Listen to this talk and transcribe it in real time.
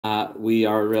We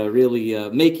are really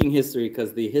making history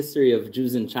because the history of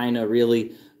Jews in China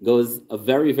really goes a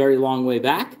very, very long way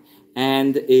back.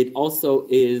 And it also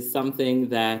is something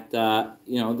that,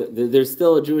 there's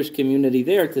still a Jewish community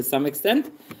there to some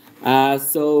extent.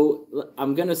 So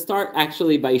I'm going to start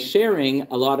actually by sharing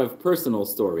a lot of personal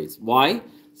stories. Why?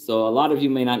 So a lot of you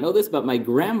may not know this, but my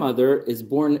grandmother is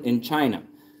born in China.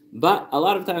 But a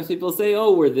lot of times people say,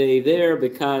 oh, were they there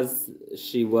because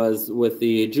she was with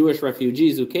the Jewish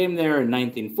refugees who came there in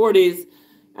 1940s?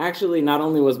 Actually, not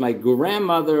only was my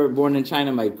grandmother born in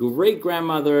China, my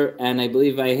great-grandmother, and I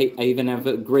believe I even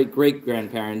have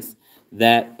great-great-grandparents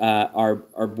that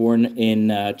are born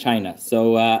in China.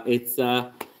 So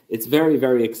it's very,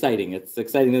 very exciting. It's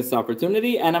exciting, this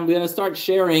opportunity, and I'm going to start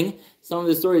sharing some of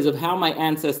the stories of how my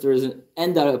ancestors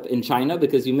ended up in China,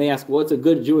 because you may ask, what's a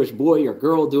good Jewish boy or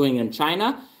girl doing in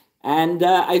China? And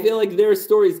I feel like their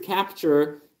stories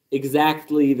capture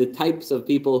exactly the types of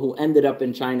people who ended up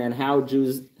in China and how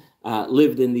Jews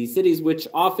lived in these cities, which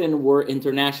often were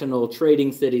international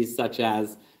trading cities such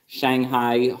as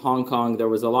Shanghai, Hong Kong. There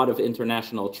was a lot of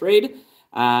international trade.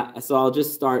 So I'll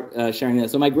just start sharing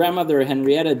that. So my grandmother,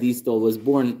 Henrietta Diestel, was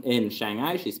born in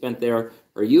Shanghai. She spent there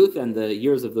her youth and the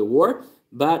years of the war.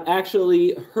 But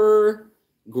actually, her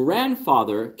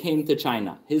grandfather came to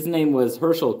China. His name was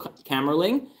Herschel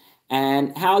Kamerling.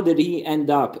 And how did he end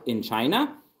up in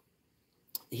China?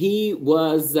 He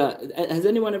was, has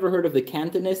anyone ever heard of the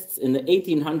Cantonists? In the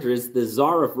 1800s, the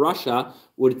Tsar of Russia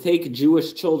would take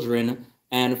Jewish children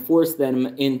and force them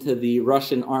into the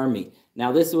Russian army.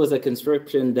 Now, this was a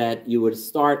conscription that you would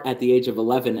start at the age of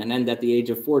 11 and end at the age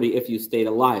of 40 if you stayed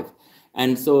alive.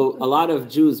 And so a lot of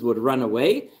Jews would run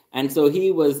away. And so he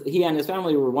and his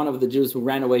family were one of the Jews who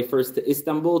ran away first to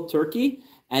Istanbul, Turkey.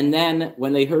 And then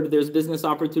when they heard there's business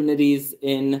opportunities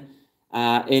in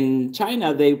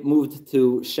China, they moved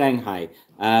to Shanghai.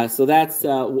 So that's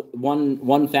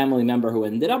one family member who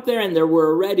ended up there. And there were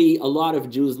already a lot of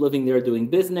Jews living there doing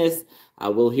business.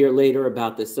 We'll hear later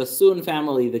about the Sassoon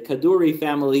family, the Kaduri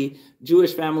family,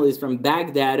 Jewish families from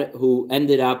Baghdad who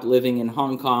ended up living in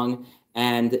Hong Kong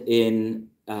and in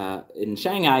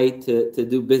Shanghai to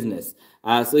do business.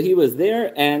 So he was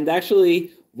there, and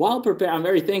actually, I'm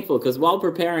very thankful because while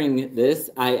preparing this,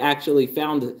 I actually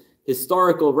found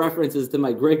historical references to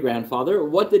my great-grandfather.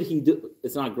 What did he do?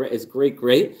 It's not great, it's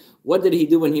great. What did he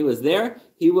do when he was there?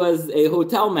 He was a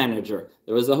hotel manager.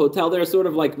 There was a hotel there, sort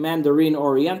of like Mandarin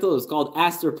Oriental. It was called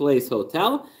Astor Place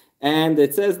Hotel. And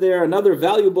it says there, another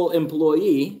valuable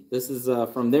employee, this is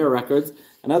from their records,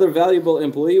 another valuable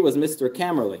employee was Mr.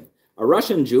 Kamerling, a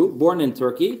Russian Jew born in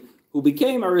Turkey who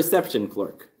became a reception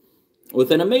clerk.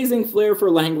 With an amazing flair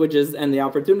for languages and the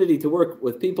opportunity to work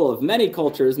with people of many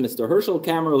cultures, Mr. Herschel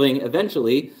Kamerling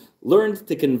eventually learned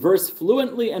to converse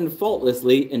fluently and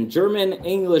faultlessly in German,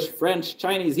 English, French,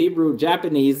 Chinese, Hebrew,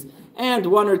 Japanese, and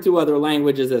one or two other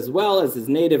languages, as well as his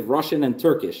native Russian and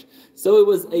Turkish. So it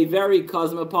was a very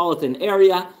cosmopolitan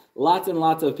area, lots and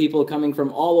lots of people coming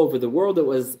from all over the world. It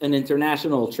was an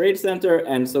international trade center,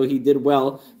 and so he did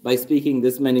well by speaking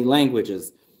this many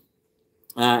languages.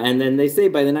 And then they say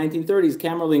by the 1930s,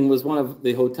 Kamerling was one of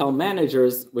the hotel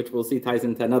managers, which we'll see ties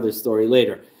into another story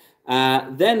later.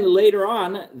 Then later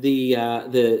on,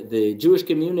 the Jewish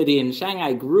community in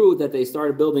Shanghai grew that they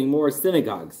started building more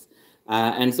synagogues.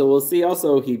 And so we'll see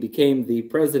also he became the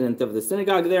president of the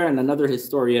synagogue there. And another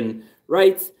historian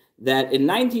writes that in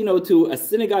 1902, a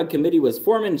synagogue committee was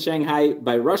formed in Shanghai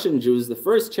by Russian Jews. The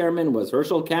first chairman was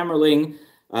Herschel Kamerling.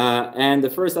 And the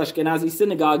first Ashkenazi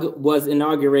synagogue was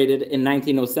inaugurated in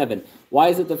 1907. Why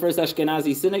is it the first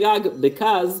Ashkenazi synagogue?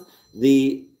 Because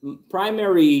the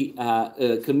primary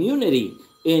community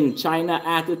in China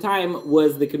at the time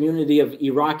was the community of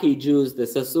Iraqi Jews, the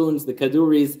Sassoons, the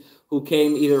Kaduris, who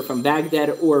came either from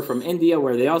Baghdad or from India,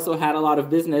 where they also had a lot of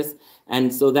business.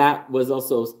 And so that was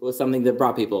also something that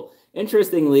brought people.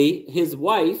 Interestingly, his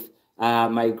wife,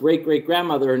 my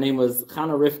great-great-grandmother, her name was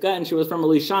Chana Rivka, and she was from a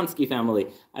Lishansky family.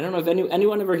 I don't know if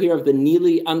anyone ever hear of the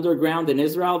Nili Underground in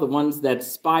Israel, the ones that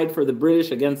spied for the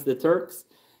British against the Turks.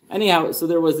 Anyhow, so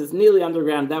there was this Nili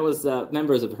Underground. That was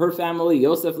members of her family.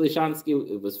 Yosef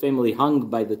Lishansky was famously hung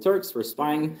by the Turks for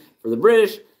spying for the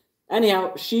British.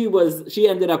 Anyhow, she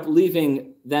ended up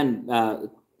leaving then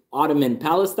Ottoman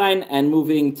Palestine and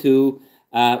moving to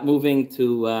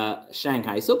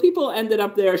Shanghai. So people ended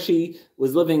up there. She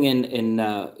was living in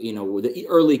the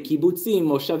early kibbutzim,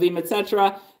 moshavim,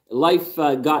 etc. Life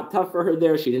got tough for her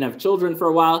there. She didn't have children for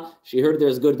a while. She heard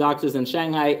there's good doctors in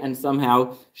Shanghai, and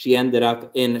somehow she ended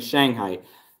up in Shanghai.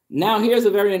 Now, here's a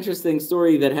very interesting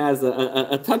story that has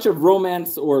a touch of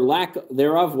romance or lack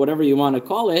thereof, whatever you want to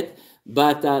call it.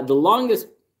 But the longest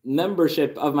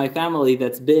membership of my family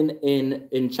that's been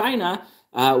in China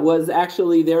was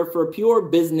actually there for pure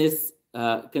business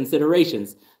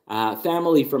considerations.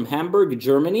 Family from Hamburg,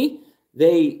 Germany.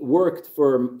 They worked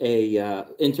for a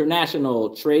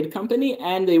international trade company,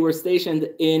 and they were stationed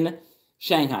in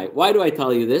Shanghai. Why do I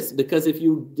tell you this? Because if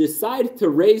you decide to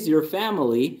raise your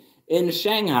family in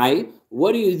Shanghai,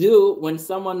 what do you do when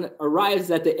someone arrives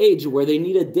at the age where they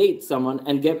need to date someone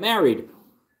and get married?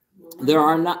 There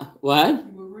are not, what?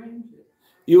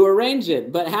 You arrange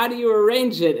it. But how do you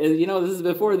arrange it? You know, this is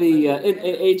before the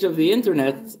age of the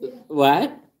internet.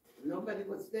 What? Nobody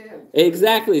was there.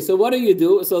 Exactly. So what do you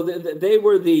do? So they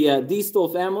were the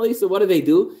Diestel family. So what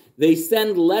do? They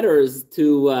send letters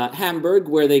to Hamburg,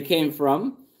 where they came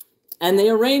from, and they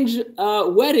arrange a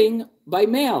wedding by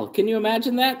mail. Can you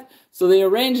imagine that? So they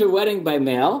arrange a wedding by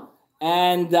mail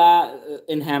and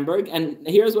in Hamburg. And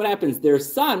here's what happens. Their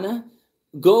son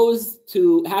goes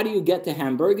to, how do you get to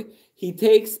Hamburg? He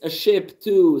takes a ship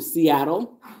to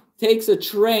Seattle, takes a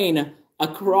train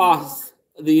across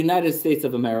the United States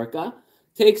of America,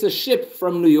 takes a ship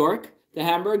from New York to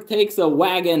Hamburg, takes a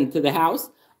wagon to the house,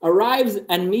 arrives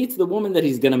and meets the woman that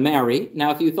he's going to marry.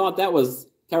 Now, if you thought that was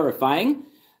terrifying,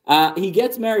 he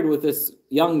gets married with this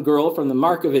young girl from the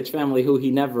Markovich family who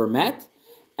he never met.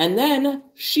 And then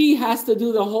she has to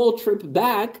do the whole trip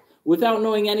back without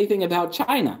knowing anything about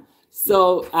China.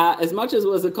 So as much as it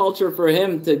was a culture for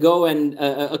him to go and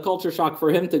a culture shock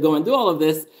for him to go and do all of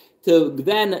this, to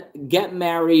then get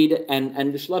married and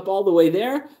schlep all the way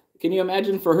there, can you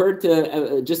imagine for her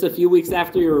to, just a few weeks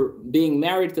after you're being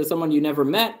married to someone you never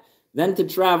met, then to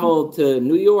travel to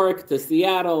New York, to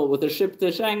Seattle, with a ship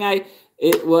to Shanghai?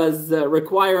 It was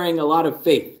requiring a lot of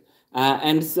faith.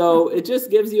 And so it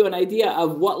just gives you an idea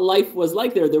of what life was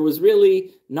like there. There was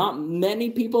really not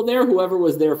many people there. Whoever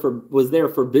was there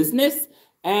for business,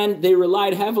 and they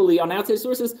relied heavily on outside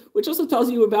sources, which also tells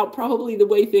you about probably the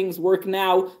way things work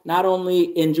now, not only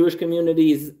in Jewish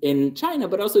communities in China,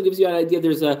 but also gives you an idea.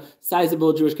 There's a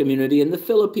sizable Jewish community in the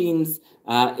Philippines,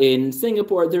 in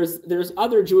Singapore. There's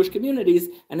other Jewish communities,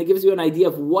 and it gives you an idea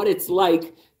of what it's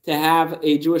like to have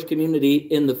a Jewish community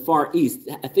in the Far East.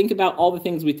 Think about all the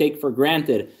things we take for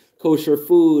granted: kosher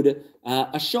food,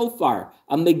 a shofar,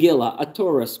 a Megillah, a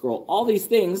Torah scroll. All these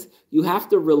things, you have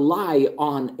to rely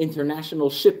on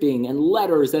international shipping and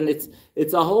letters, and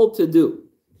it's a whole to-do.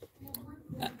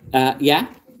 Yeah?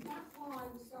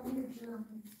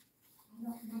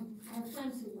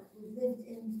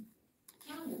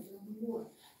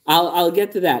 I'll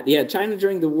get to that. Yeah, China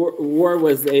during the war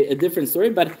was a different story,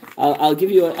 but I'll give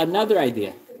you another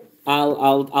idea.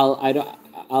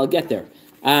 I'll get there.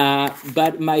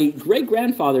 But my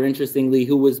great-grandfather, interestingly,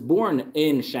 who was born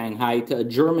in Shanghai to a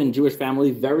German Jewish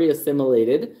family, very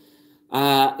assimilated,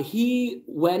 he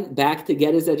went back to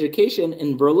get his education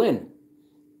in Berlin.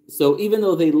 So even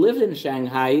though they lived in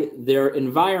Shanghai, their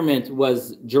environment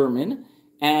was German,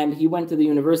 and he went to the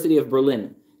University of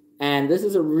Berlin. And this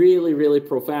is a really, really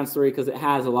profound story because it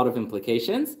has a lot of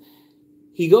implications.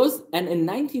 He goes, and in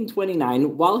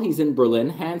 1929, while he's in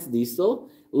Berlin, Hans Diestel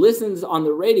listens on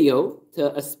the radio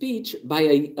to a speech by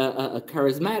a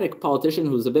charismatic politician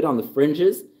who's a bit on the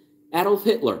fringes, Adolf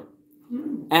Hitler.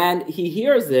 And he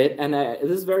hears it, and this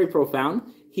is very profound.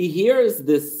 He hears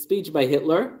this speech by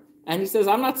Hitler, and he says,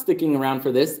 I'm not sticking around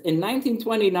for this. In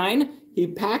 1929, he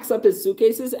packs up his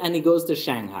suitcases, and he goes to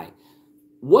Shanghai.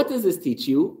 What does this teach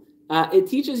you? It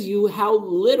teaches you how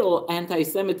little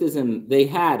anti-Semitism they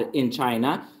had in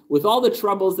China. With all the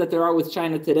troubles that there are with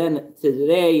China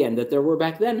today and that there were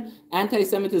back then,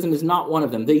 anti-Semitism is not one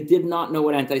of them. They did not know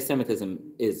what anti-Semitism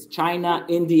is. China,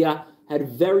 India had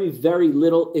very, very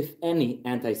little, if any,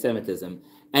 anti-Semitism.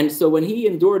 And so when he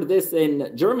endured this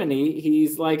in Germany,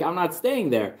 he's like, I'm not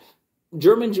staying there.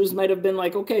 German Jews might have been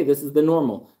like, okay, this is the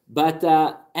normal. But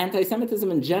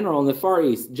anti-Semitism in general in the Far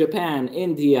East, Japan,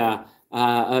 India,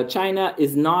 China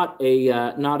is not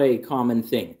a common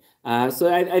thing.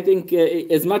 So I think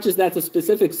as much as that's a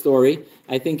specific story,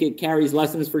 I think it carries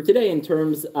lessons for today in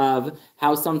terms of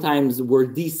how sometimes we're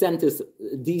desensitized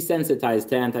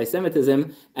to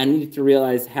anti-Semitism and need to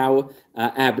realize how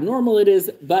abnormal it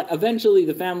is. But eventually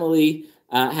the family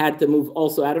had to move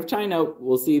also out of China.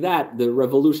 We'll see that. The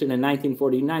revolution in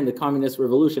 1949, the communist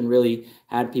revolution, really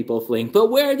had people fleeing. But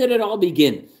where did it all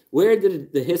begin? Where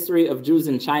did the history of Jews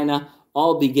in China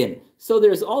all begin? So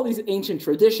there's all these ancient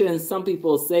traditions. Some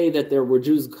people say that there were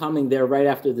Jews coming there right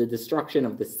after the destruction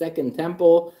of the Second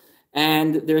Temple.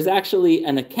 And there's actually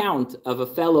an account of a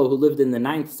fellow who lived in the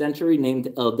 9th century named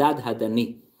Eldad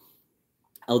Hadani.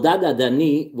 Eldad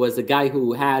Hadani was a guy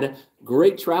who had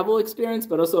great travel experience,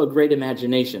 but also a great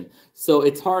imagination. So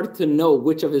it's hard to know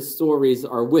which of his stories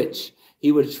are which.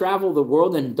 He would travel the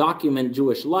world and document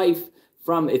Jewish life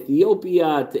from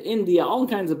Ethiopia to India, all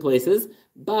kinds of places,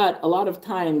 but a lot of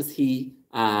times he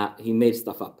made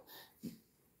stuff up.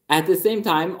 At the same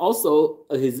time, also,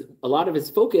 a lot of his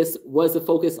focus was a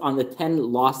focus on the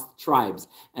 10 lost tribes.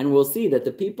 And we'll see that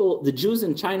the Jews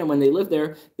in China, when they lived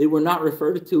there, they were not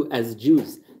referred to as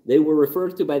Jews. They were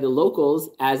referred to by the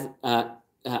locals as,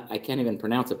 I can't even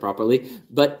pronounce it properly,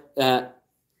 but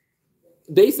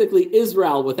basically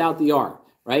Israel without the R,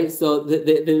 right? So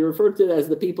they referred to it as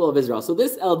the people of Israel. So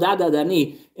this Eldad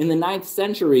Adani in the 9th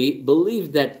century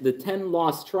believed that the 10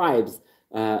 lost tribes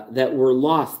that were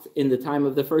lost in the time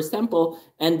of the First Temple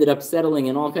ended up settling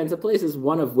in all kinds of places,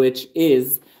 one of which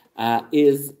is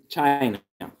China.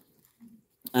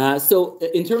 So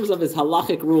in terms of his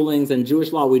halachic rulings and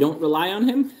Jewish law, we don't rely on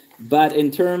him, but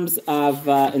in terms of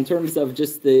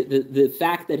just the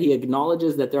fact that he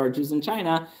acknowledges that there are Jews in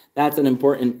China, that's an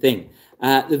important thing.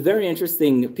 The very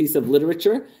interesting piece of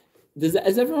literature. Is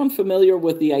everyone familiar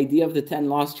with the idea of the 10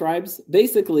 lost tribes?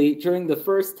 Basically, during the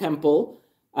First Temple,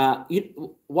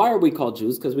 why are we called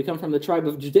Jews? Because we come from the tribe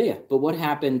of Judea. But what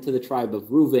happened to the tribe of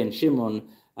Reuven, Shimon,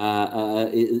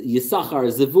 Yisachar,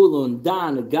 Zevulun,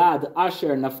 Dan, Gad,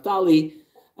 Asher, Naphtali?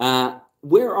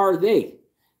 Where are they?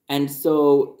 And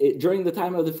so during the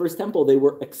time of the First Temple, they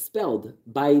were expelled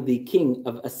by the king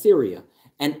of Assyria.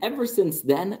 And ever since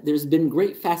then, there's been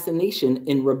great fascination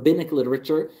in rabbinic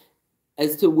literature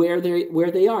as to where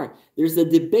they are. There's a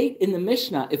debate in the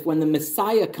Mishnah if when the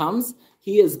Messiah comes,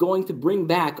 he is going to bring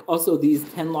back also these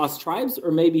 10 lost tribes,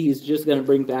 or maybe he's just going to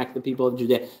bring back the people of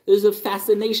Judea. There's a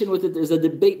fascination with it. There's a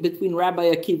debate between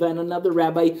Rabbi Akiva and another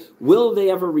rabbi. Will they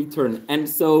ever return? And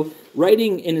so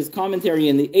writing in his commentary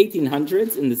in the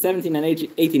 1800s, in the 17 and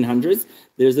 1800s,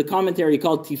 there's a commentary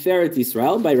called Tiferet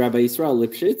Israel by Rabbi Yisrael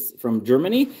Lipschitz from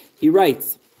Germany. He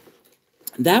writes,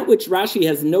 that which Rashi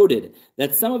has noted,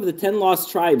 that some of the 10 lost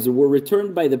tribes were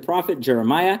returned by the prophet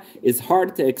Jeremiah, is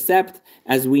hard to accept,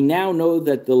 as we now know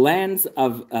that the lands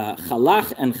of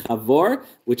Chalach and Chavor,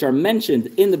 which are mentioned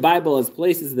in the Bible as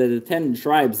places that the 10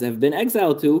 tribes have been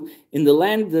exiled to, in the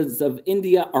lands of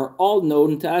India are all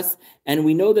known to us, and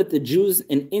we know that the Jews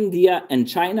in India and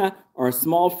China are a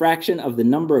small fraction of the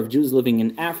number of Jews living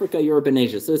in Africa, Europe, and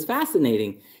Asia. So it's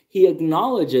fascinating. He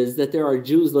acknowledges that there are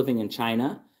Jews living in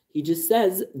China. He just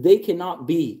says they cannot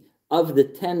be of the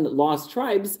 10 lost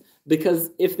tribes, because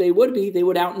if they would be, they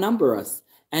would outnumber us.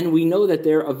 And we know that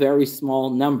they're a very small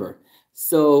number.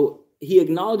 So he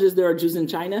acknowledges there are Jews in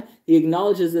China, he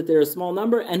acknowledges that they're a small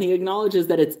number, and he acknowledges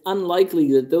that it's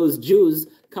unlikely that those Jews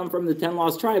come from the 10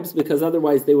 lost tribes, because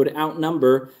otherwise they would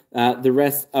outnumber the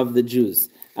rest of the Jews.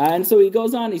 And so he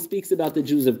goes on, he speaks about the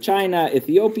Jews of China,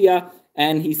 Ethiopia,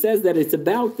 and he says that it's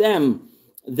about them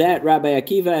that Rabbi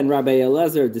Akiva and Rabbi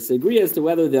Elazar disagree as to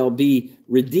whether they'll be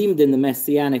redeemed in the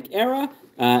Messianic era.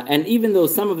 And even though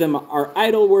some of them are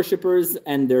idol worshippers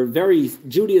and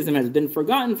Judaism has been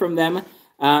forgotten from them,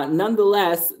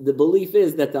 nonetheless, the belief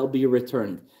is that they'll be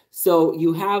returned. So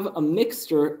you have a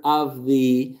mixture of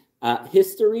the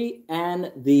history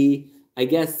and the,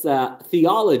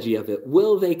 theology of it.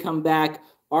 Will they come back?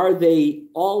 Are they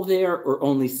all there or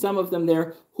only some of them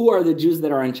there? Who are the Jews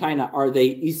that are in China? Are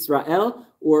they Israel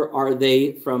or are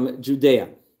they from Judea?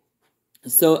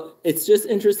 So it's just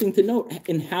interesting to note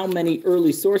in how many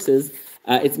early sources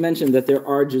it's mentioned that there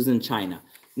are Jews in China.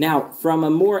 Now, from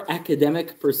a more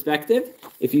academic perspective,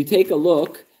 if you take a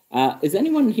look, is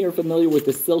anyone here familiar with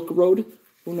the Silk Road?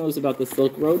 Who knows about the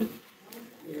Silk Road?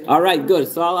 All right, good.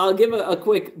 So I'll give a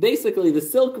quick, basically the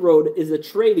Silk Road is a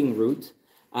trading route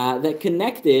that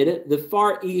connected the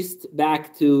Far East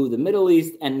back to the Middle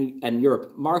East and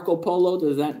Europe. Marco Polo,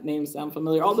 does that name sound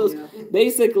familiar? All those,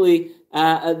 basically,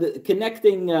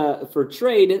 connecting for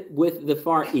trade with the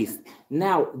Far East.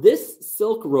 Now, this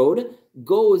Silk Road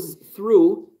goes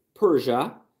through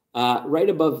Persia, right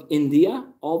above India,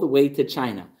 all the way to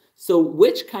China. So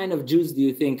which kind of Jews do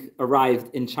you think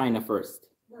arrived in China first?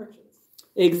 Merchants.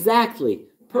 Exactly,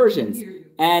 Persians.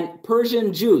 And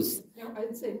Persian Jews. No,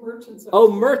 I'd say merchants.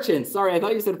 Oh, merchants. Sorry, I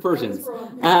thought you said Persians.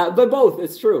 But both,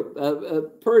 it's true.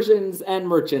 Persians and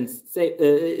merchants,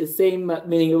 same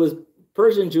meaning. It was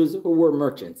Persian Jews who were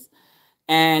merchants.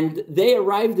 And they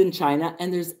arrived in China,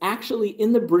 and there's actually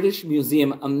in the British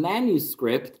Museum a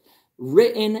manuscript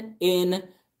written in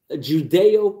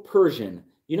Judeo-Persian.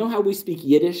 You know how we speak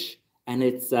Yiddish, and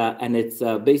it's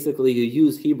basically you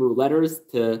use Hebrew letters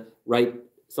to write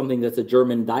something that's a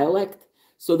German dialect.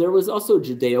 So there was also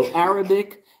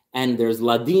Judeo-Arabic, and there's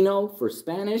Ladino for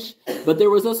Spanish, but there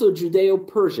was also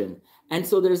Judeo-Persian. And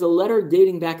so there's a letter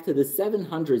dating back to the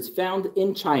 700s found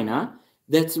in China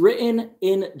that's written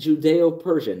in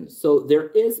Judeo-Persian. So there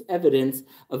is evidence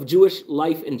of Jewish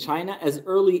life in China as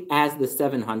early as the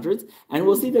 700s. And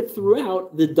we'll see that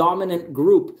throughout, the dominant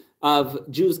group of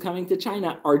Jews coming to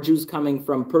China are Jews coming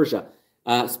from Persia.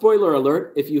 Spoiler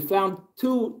alert, if you found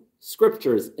 2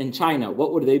 scriptures in China,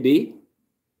 what would they be?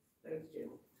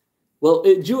 Well,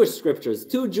 Jewish scriptures,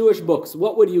 2 Jewish books.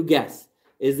 What would you guess?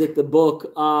 Is it the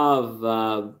book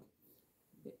of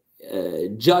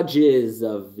Judges,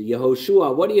 of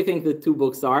Yehoshua? What do you think the 2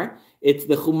 books are? It's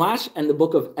the Chumash and the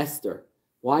book of Esther.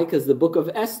 Why? Because the book of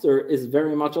Esther is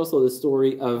very much also the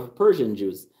story of Persian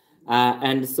Jews.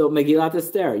 And so Megillat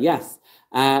Esther, yes.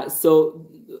 So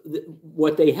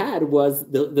what they had was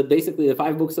basically the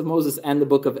 5 books of Moses and the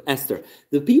book of Esther.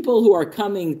 The people who are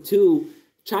coming to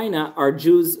China are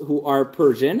Jews who are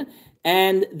Persian,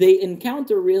 and they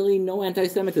encounter really no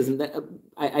anti-Semitism.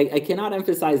 I cannot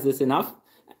emphasize this enough,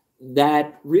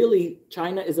 that really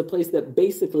China is a place that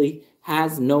basically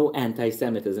has no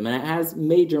anti-Semitism, and it has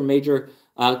major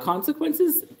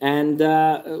consequences, and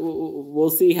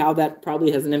we'll see how that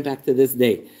probably has an impact to this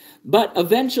day. But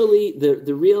eventually,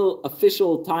 the real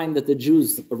official time that the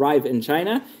Jews arrive in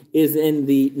China is in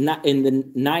the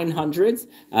 900s.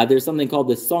 There's something called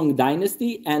the Song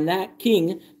Dynasty, and that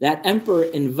king, that emperor,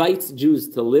 invites Jews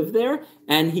to live there,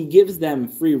 and he gives them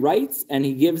free rights, and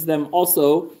he gives them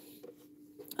also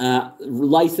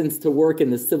license to work in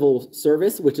the civil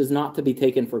service, which is not to be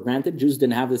taken for granted. Jews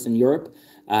didn't have this in Europe.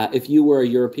 If you were a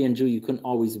European Jew, you couldn't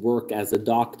always work as a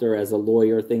doctor, as a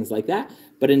lawyer, things like that.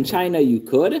 But in China, you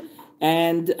could.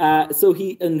 And so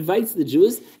he invites the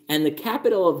Jews, and the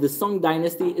capital of the Song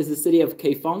Dynasty is the city of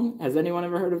Kaifeng. Has anyone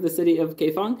ever heard of the city of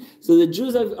Kaifeng? So the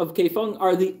Jews of Kaifeng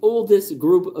are the oldest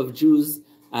group of Jews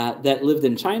that lived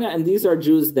in China, and these are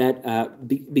Jews that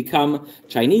become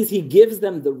Chinese. He gives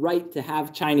them the right to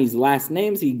have Chinese last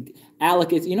names. He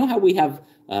allocates, you know how we have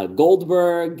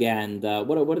Goldberg and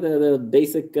what are the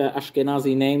basic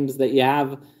Ashkenazi names that you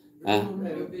have?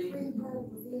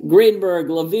 Greenberg,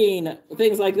 Levine,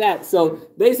 things like that. So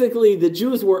basically, the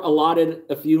Jews were allotted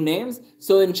a few names.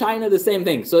 So in China, the same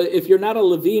thing. So if you're not a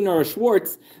Levine or a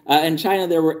Schwartz, in China,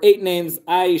 there were 8 names: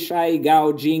 Ai, Shai,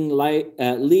 Gao, Jing, Li,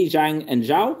 Zhang, and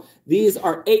Zhao. These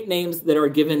are 8 names that are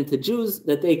given to Jews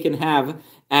that they can have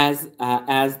as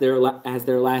their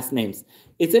last names.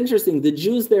 It's interesting. The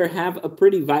Jews there have a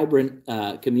pretty vibrant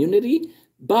community,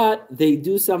 but they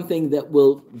do something that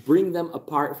will bring them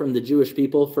apart from the Jewish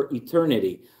people for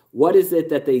eternity. What is it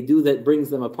that they do that brings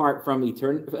them apart from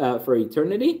for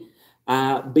eternity?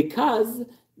 Because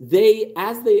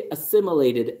as they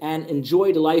assimilated and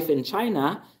enjoyed life in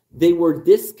China, they were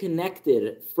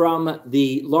disconnected from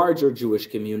the larger Jewish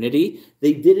community.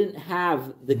 They didn't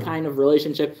have the kind of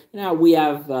relationship. Now, we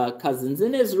have cousins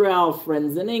in Israel,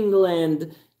 friends in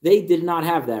England. They did not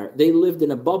have that. They lived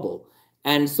in a bubble.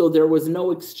 And so there was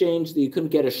no exchange. You couldn't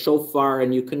get a shofar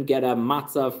and you couldn't get a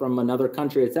matzah from another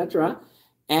country, etc.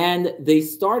 And they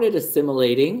started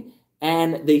assimilating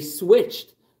and they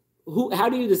switched. How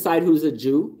do you decide who's a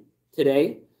Jew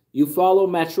today? You follow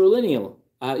matrilineal.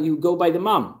 You go by the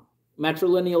mom,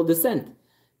 matrilineal descent.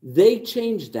 They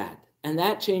changed that, and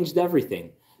that changed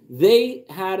everything. They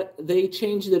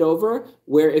changed it over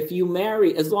where if you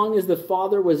marry, as long as the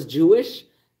father was Jewish,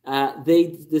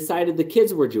 they decided the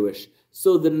kids were Jewish.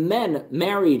 So the men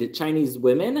married Chinese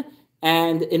women,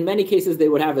 and in many cases they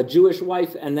would have a Jewish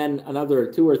wife and then another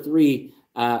 2 or 3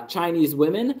 Chinese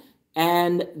women,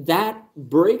 and that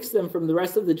breaks them from the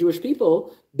rest of the Jewish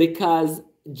people because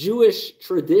Jewish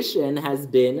tradition has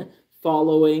been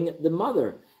following the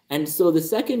mother. And so the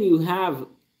second you have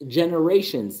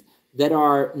generations that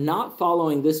are not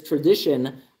following this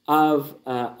tradition of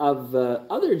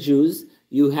other Jews,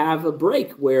 you have a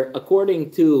break where,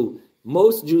 according to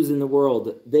most Jews in the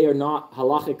world, they are not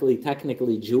halachically,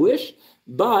 technically Jewish,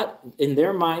 but in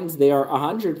their minds, they are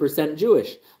 100%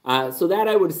 Jewish. So that,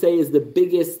 I would say, is the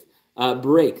biggest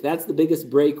break. That's the biggest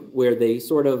break where they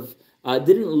sort of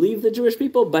didn't leave the Jewish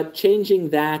people, but changing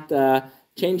that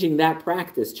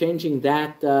practice, changing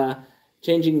that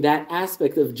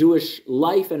aspect of Jewish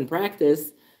life and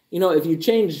practice. You know, if you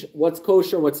change what's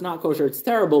kosher, what's not kosher, it's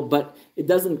terrible, but it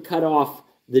doesn't cut off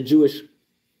the Jewish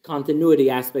continuity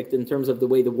aspect in terms of the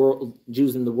way the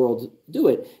Jews in the world do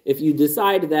it. If you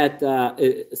decide that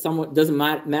someone doesn't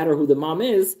matter who the mom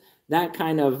is, that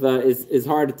kind of is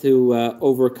hard to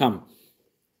overcome.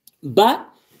 But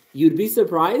you'd be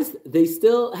surprised, they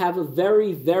still have a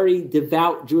very, very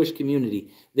devout Jewish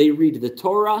community. They read the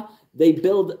Torah, they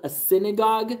build a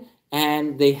synagogue,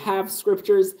 and they have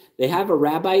scriptures, they have a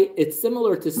rabbi. It's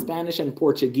similar to Spanish and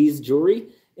Portuguese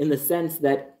Jewry. in the sense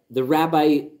that the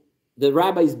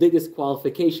rabbi's biggest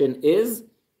qualification is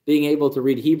being able to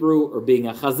read Hebrew or being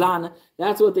a chazan.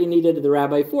 That's what they needed the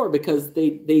rabbi for, because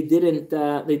they didn't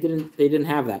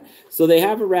have that. So they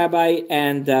have a rabbi,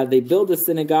 and they build a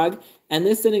synagogue, and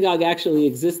this synagogue actually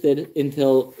existed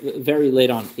until very late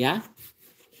on. Yeah.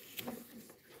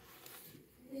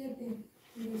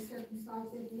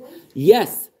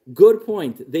 Yes, good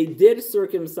point. They did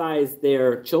circumcise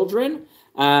their children.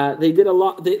 They did a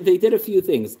lot. They did a few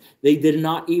things. They did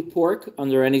not eat pork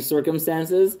under any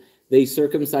circumstances. They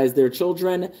circumcised their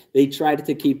children. They tried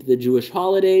to keep the Jewish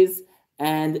holidays.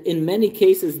 And in many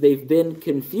cases, they've been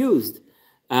confused.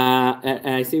 And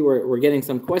I see we're getting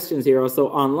some questions here also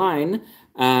online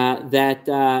they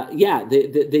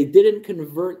didn't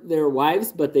convert their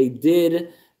wives, but they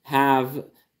did have,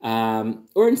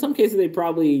 or in some cases they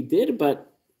probably did,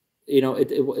 but it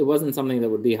wasn't something that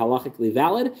would be halachically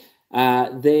valid.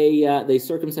 They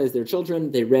circumcised their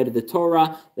children. They read the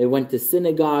Torah. They went to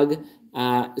synagogue.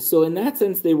 So in that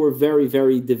sense, they were very,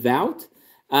 very devout.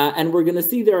 And we're going to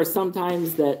see there are some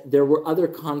times that there were other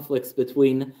conflicts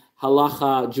between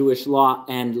halacha, Jewish law,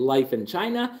 and life in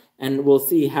China, and we'll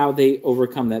see how they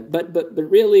overcome that. But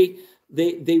really,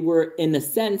 they were, in a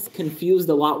sense, confused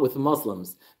a lot with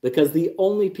Muslims, because the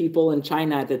only people in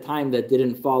China at the time that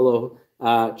didn't follow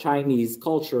Chinese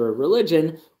culture or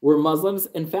religion were Muslims.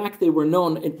 In fact, they were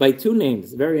known by two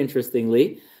names, very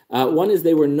interestingly. One is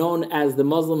they were known as the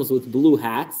Muslims with blue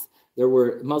hats. There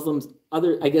were Muslims,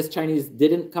 Chinese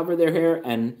didn't cover their hair,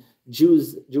 and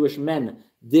Jewish men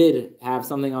did have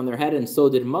something on their head, and so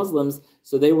did Muslims.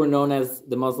 So they were known as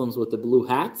the Muslims with the blue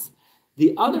hats.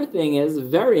 The other thing is,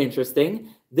 very interesting,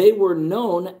 they were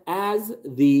known as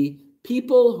the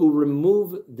people who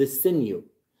remove the sinew.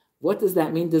 What does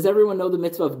that mean? Does everyone know the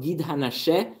mitzvah of Gid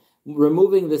Hanasheh,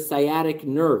 removing the sciatic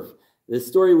nerve? The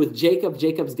story with Jacob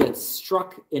gets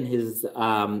struck in his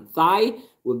thigh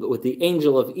with the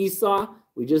angel of Esau.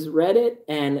 We just read it.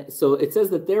 And so it says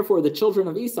that therefore the children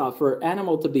of Esau, for an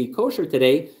animal to be kosher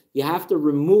today, you have to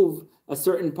remove a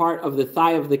certain part of the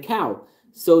thigh of the cow.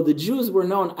 So the Jews were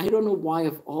known, I don't know why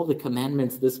of all the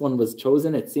commandments this one was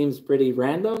chosen. It seems pretty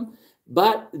random.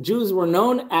 But Jews were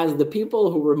known as the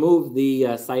people who remove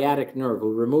the sciatic nerve,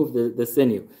 who remove the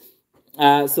sinew.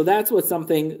 So that's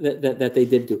something that they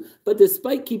did do. But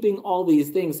despite keeping all these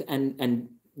things and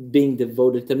being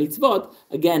devoted to mitzvot,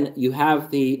 again, you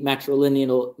have the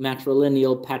matrilineal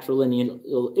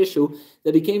patrilineal issue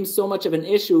that became so much of an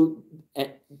issue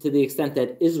to the extent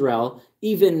that Israel,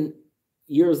 even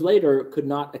years later, could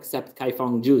not accept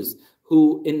Kaifeng Jews,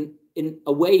 who in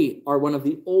a way are one of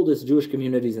the oldest Jewish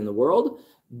communities in the world,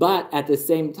 but at the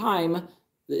same time,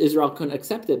 Israel couldn't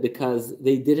accept it because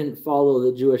they didn't follow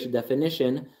the Jewish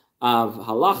definition of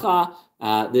halacha.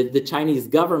 The Chinese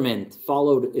government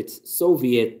followed its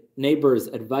Soviet neighbors'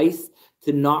 advice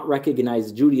to not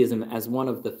recognize Judaism as one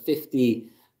of the 50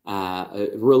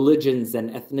 religions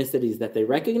and ethnicities that they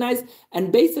recognize.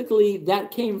 And basically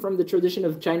that came from the tradition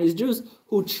of Chinese Jews,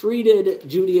 who treated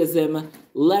Judaism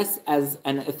less as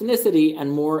an ethnicity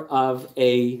and more of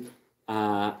a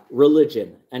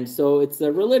religion. And so it's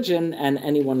a religion, and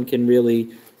anyone can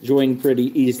really join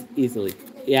pretty easily.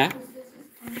 Yeah?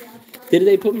 Did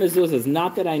they put mezuzahs?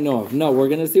 Not that I know of. No, we're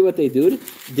going to see what they did.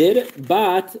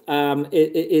 But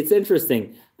it's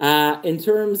interesting. In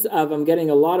terms of, I'm getting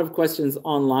a lot of questions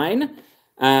online,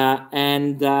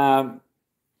 and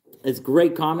it's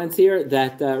great comments here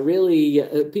that really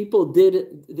people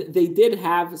did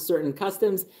have certain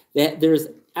customs. That there's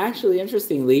actually,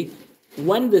 interestingly,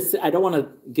 I don't want to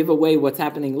give away what's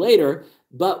happening later,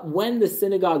 but when the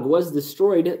synagogue was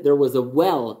destroyed, there was a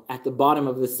well at the bottom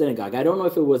of the synagogue. I don't know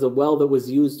if it was a well that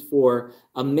was used for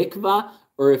a mikvah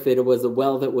or if it was a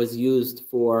well that was used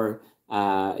for,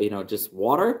 just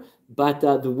water. But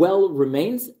the well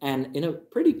remains, and in a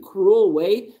pretty cruel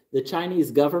way, the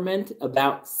Chinese government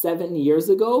about 7 years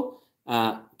ago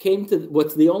came to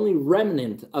what's the only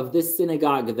remnant of this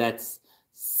synagogue that's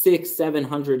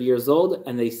 600-700 years old,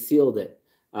 and they sealed it,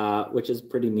 which is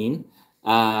pretty mean.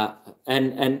 But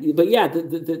yeah,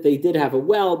 they did have a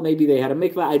well. Maybe they had a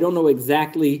mikvah. I don't know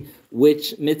exactly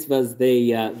which mitzvahs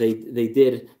they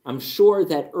did. I'm sure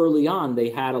that early on they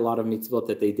had a lot of mitzvot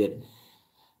that they did.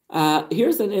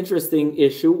 Here's an interesting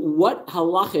issue. What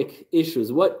halachic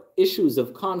issues, what issues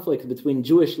of conflict between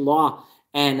Jewish law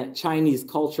and Chinese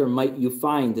culture might you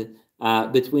find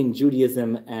between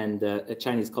Judaism and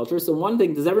Chinese culture? So one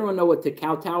thing, does everyone know what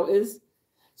kowtow is?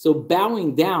 So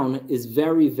bowing down is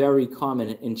very, very common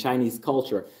in Chinese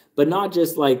culture, but not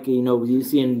just like, you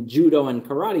see in judo and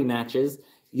karate matches.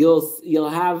 You'll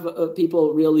have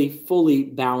people really fully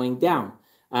bowing down.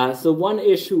 So one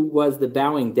issue was the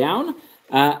bowing down,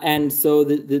 and so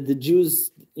the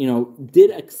Jews,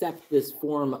 did accept this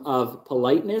form of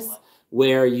politeness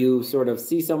where you sort of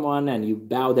see someone and you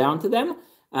bow down to them.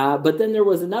 But then there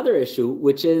was another issue,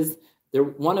 which is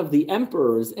one of the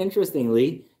emperors,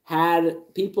 interestingly, had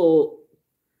people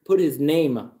put his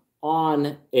name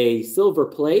on a silver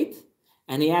plate,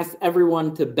 and he asked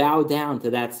everyone to bow down to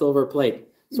that silver plate.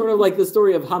 Sort of like the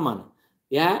story of Haman.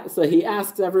 Yeah, so he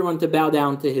asks everyone to bow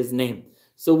down to his name.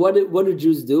 So what do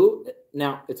Jews do?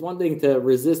 Now, it's one thing to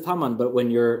resist Haman, but when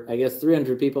you're, I guess,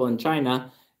 300 people in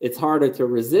China, it's harder to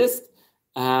resist.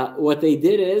 What they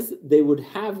did is they would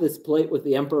have this plate with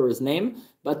the emperor's name,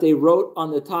 but they wrote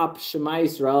on the top, Shema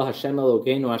Yisrael Hashem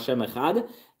Elokeinu Hashem Echad,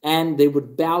 and they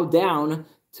would bow down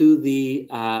to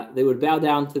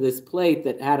this plate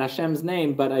that had Hashem's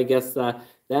name, but I guess the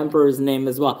emperor's name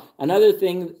as well. Another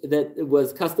thing that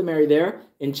was customary there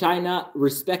in China,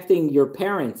 respecting your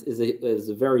parents is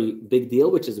a very big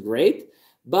deal, which is great.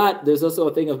 But there's also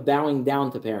a thing of bowing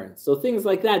down to parents. So things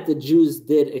like that the Jews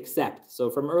did accept. So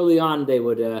from early on, they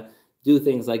would do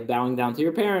things like bowing down to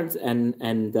your parents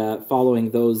and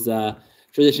following those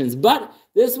traditions. But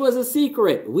this was a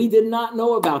secret. We did not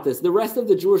know about this. The rest of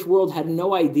the Jewish world had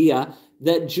no idea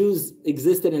that Jews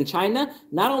existed in China.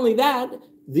 Not only that,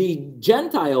 the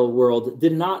Gentile world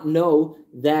did not know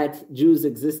that Jews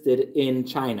existed in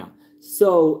China.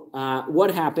 So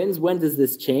what happens? When does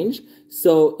this change?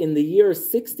 So in the year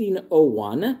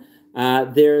 1601,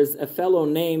 there's a fellow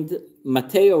named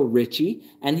Matteo Ricci,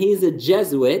 and he's a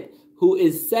Jesuit who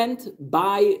is sent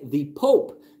by the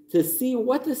Pope to see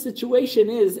what the situation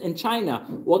is in China.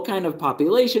 What kind of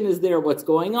population is there? What's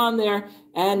going on there?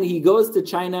 And he goes to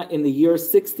China in the year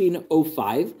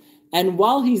 1605. And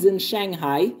while he's in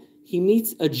Shanghai, he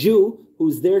meets a Jew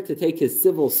who's there to take his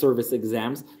civil service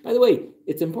exams. By the way,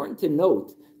 it's important to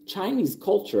note, Chinese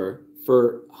culture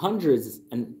for hundreds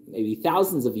and maybe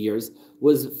thousands of years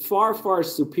was far, far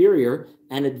superior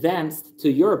and advanced to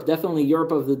Europe, definitely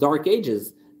Europe of the Dark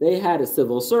Ages. They had a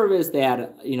civil service, they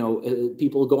had,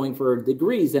 people going for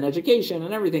degrees and education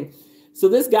and everything. So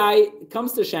this guy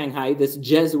comes to Shanghai, this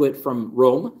Jesuit from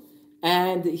Rome,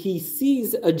 and he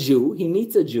sees a Jew, he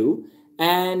meets a Jew,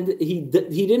 and he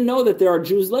didn't know that there are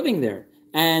Jews living there.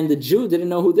 And the Jew didn't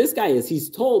know who this guy is. He's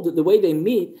told that the way they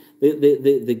meet,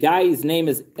 the guy's name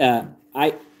is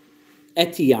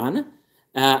Etienne,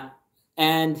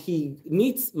 and he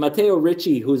meets Matteo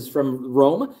Ricci, who's from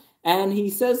Rome, and he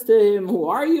says to him, "Who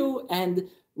are you?" And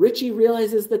Ricci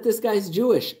realizes that this guy's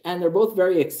Jewish, and they're both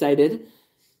very excited.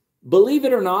 Believe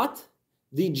it or not,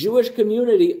 the Jewish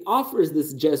community offers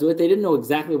this Jesuit, they didn't know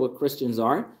exactly what Christians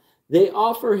are, they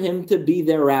offer him to be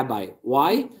their rabbi.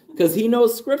 Why? Because he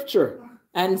knows scripture.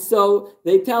 And so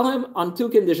they tell him on two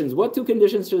conditions. What two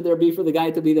conditions should there be for the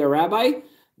guy to be their rabbi?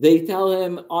 They tell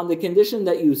him on the condition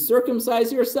that you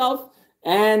circumcise yourself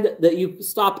and that you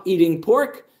stop eating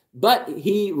pork, but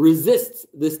he resists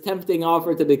this tempting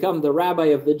offer to become the rabbi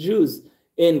of the Jews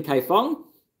in Kaifeng,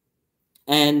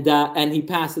 and he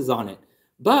passes on it.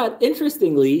 But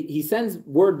interestingly, he sends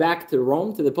word back to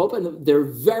Rome, to the Pope, and they're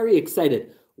very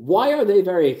excited. Why are they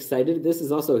very excited? This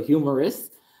is also humorous.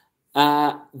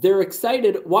 They're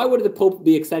excited. Why would the Pope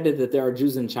be excited that there are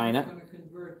Jews in China?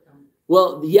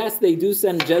 Well, yes, they do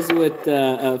send Jesuit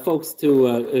folks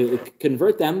to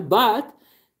convert them, but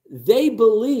they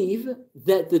believe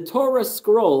that the Torah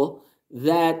scroll,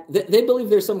 that they believe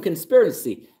there's some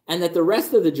conspiracy, and that the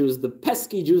rest of the Jews, the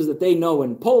pesky Jews that they know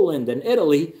in Poland and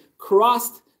Italy,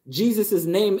 crossed Jesus'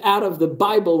 name out of the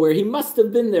Bible, where he must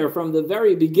have been there from the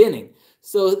very beginning.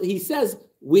 So he says,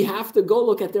 we have to go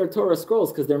look at their Torah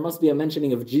scrolls because there must be a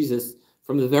mentioning of Jesus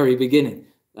from the very beginning.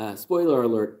 Spoiler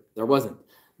alert, there wasn't.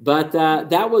 But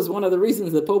that was one of the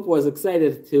reasons the Pope was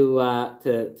excited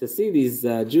to see these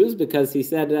Jews, because he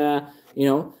said,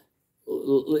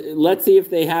 let's see if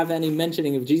they have any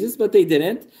mentioning of Jesus, but they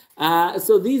didn't.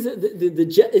 So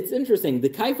it's interesting. The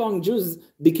Kaifeng Jews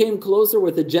became closer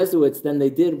with the Jesuits than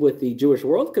they did with the Jewish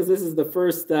world, because this is the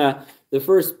first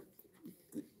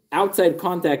outside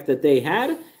contact that they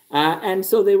had, and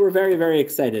so they were very, very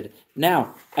excited.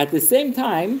 Now, at the same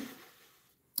time,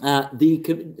 the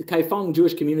Kaifeng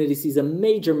Jewish community sees a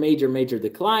major, major, major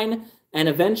decline, and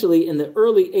eventually in the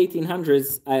early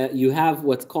 1800s, you have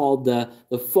what's called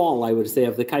the fall, I would say,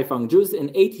 of the Kaifeng Jews. In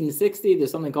 1860, there's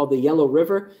something called the Yellow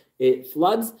River. It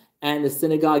floods, and the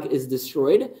synagogue is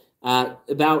destroyed.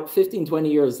 About 15, 20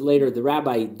 years later, the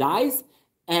rabbi dies,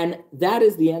 and that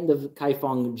is the end of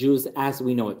Kaifeng Jews as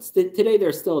we know it. Today,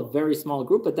 there's still a very small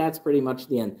group, but that's pretty much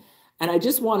the end. And I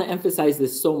just want to emphasize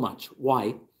this so much.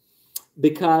 Why?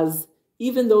 Because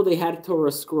even though they had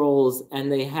Torah scrolls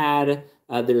and they had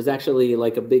There's actually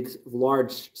like a big,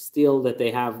 large stele that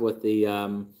they have with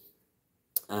the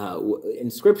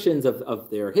inscriptions of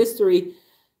their history.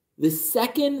 The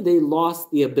second they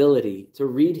lost the ability to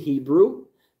read Hebrew,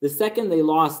 the second they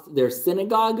lost their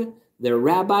synagogue, their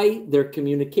rabbi, their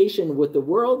communication with the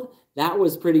world, that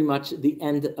was pretty much the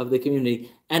end of the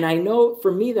community. And I know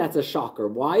for me that's a shocker.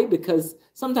 Why? Because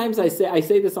sometimes I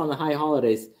say this on the high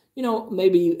holidays. You know,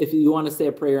 maybe if you want to say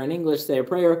a prayer in English, say a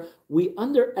prayer. We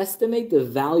underestimate the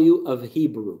value of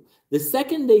Hebrew. The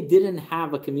second they didn't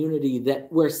have a community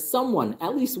where someone,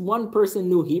 at least one person,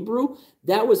 knew Hebrew,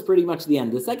 that was pretty much the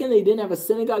end. The second they didn't have a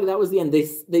synagogue, that was the end.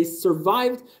 They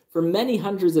survived for many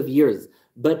hundreds of years.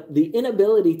 But the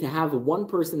inability to have one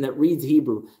person that reads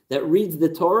Hebrew, that reads the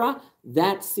Torah,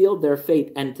 that sealed their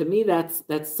fate. And to me, that's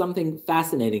something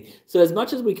fascinating. So as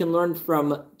much as we can learn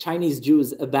from Chinese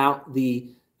Jews about the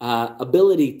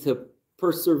ability to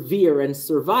persevere and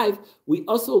survive, we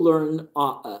also learn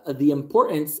the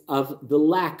importance of the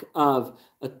lack of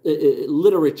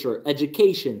literature,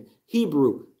 education,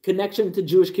 Hebrew, connection to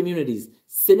Jewish communities,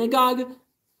 synagogue.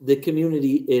 The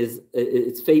community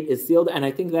its fate is sealed, and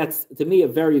I think that's, to me, a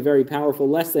very, very powerful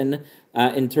lesson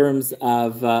in terms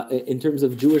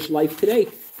of Jewish life today.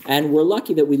 And we're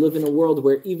lucky that we live in a world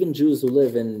where even Jews who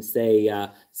live in, say,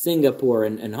 Singapore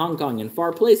and Hong Kong and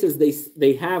far places,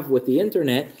 they have, with the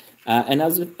internet and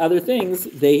other things,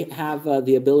 they have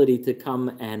the ability to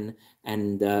come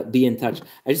and be in touch.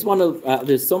 I just want to,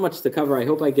 there's so much to cover. I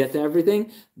hope I get to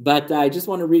everything, but I just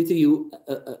want to read to you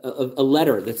a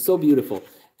letter that's so beautiful.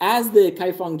 As the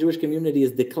Kaifeng Jewish community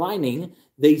is declining,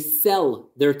 they sell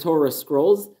their Torah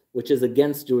scrolls, which is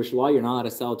against Jewish law. You're not allowed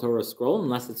to sell a Torah scroll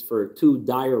unless it's for two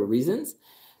dire reasons.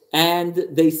 And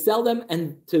they sell them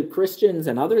to Christians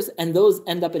and others, and those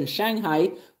end up in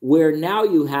Shanghai, where now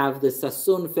you have the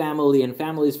Sassoon family and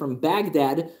families from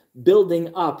Baghdad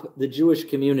building up the Jewish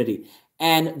community.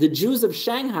 And the Jews of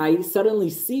Shanghai suddenly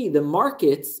see the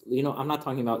markets, you know, I'm not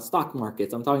talking about stock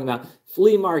markets, I'm talking about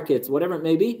flea markets, whatever it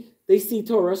may be. They see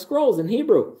Torah scrolls in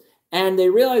Hebrew. And they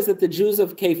realize that the Jews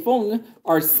of Kaifeng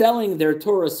are selling their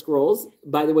Torah scrolls,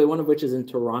 by the way, one of which is in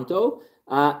Toronto.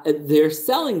 They're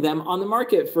selling them on the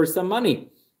market for some money.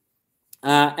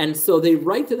 And so they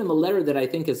write to them a letter that I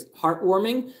think is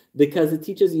heartwarming because it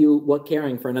teaches you what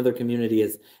caring for another community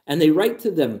is. And they write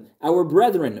to them, "Our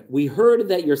brethren, we heard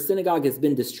that your synagogue has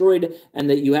been destroyed and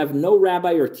that you have no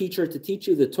rabbi or teacher to teach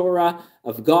you the Torah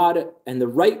of God and the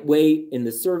right way in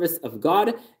the service of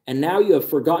God. And now you have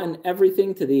forgotten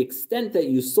everything to the extent that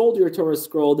you sold your Torah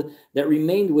scroll that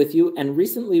remained with you. And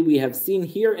recently we have seen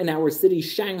here in our city,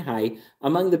 Shanghai,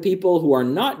 among the people who are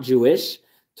not Jewish,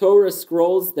 Torah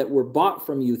scrolls that were bought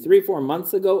from you 3-4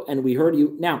 months ago, and we heard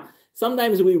you." Now,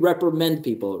 sometimes we reprimand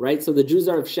people, right? So the Jews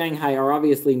of Shanghai are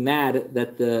obviously mad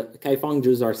that the Kaifeng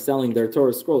Jews are selling their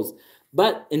Torah scrolls.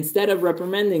 But instead of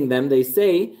reprimanding them, they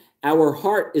say, "Our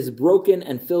heart is broken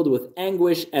and filled with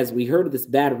anguish as we heard this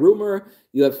bad rumor.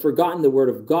 You have forgotten the word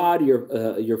of God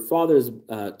your fathers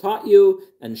taught you,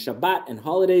 and Shabbat and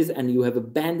holidays, and you have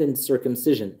abandoned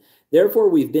circumcision. Therefore,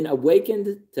 we've been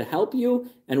awakened to help you,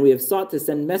 and we have sought to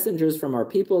send messengers from our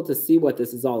people to see what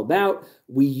this is all about.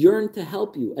 We yearn to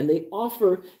help you." And they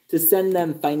offer to send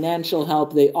them financial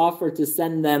help. They offer to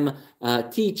send them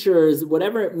teachers,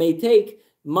 whatever it may take,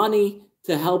 money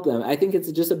to help them. I think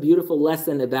it's just a beautiful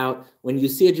lesson about when you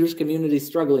see a Jewish community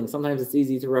struggling, sometimes it's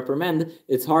easy to reprimand.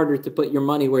 It's harder to put your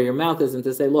money where your mouth is and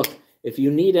to say, look, if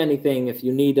you need anything, if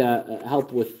you need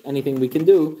help with anything we can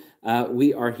do,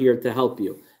 we are here to help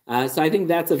you. So I think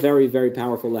that's a very, very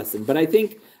powerful lesson. But I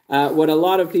think what a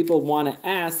lot of people want to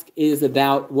ask is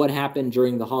about what happened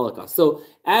during the Holocaust. So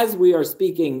as we are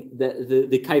speaking,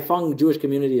 the Kaifeng Jewish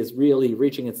community is really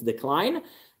reaching its decline.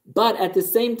 But at the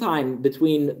same time,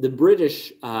 between the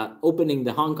British opening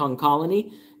the Hong Kong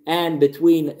colony and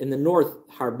between, in the north,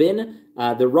 Harbin,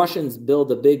 the Russians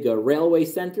build a big railway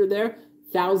center there,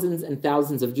 thousands and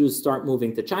thousands of Jews start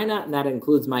moving to China, and that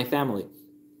includes my family.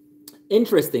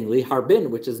 Interestingly,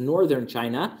 Harbin, which is northern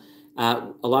China,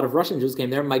 a lot of Russian Jews came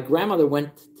there. My grandmother went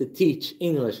to teach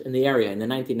English in the area in the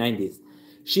 1990s.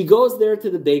 She goes there to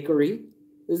the bakery.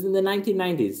 This is in the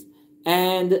 1990s.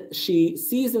 And she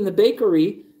sees in the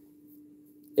bakery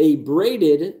a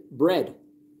braided bread.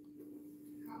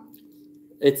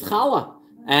 It's challah.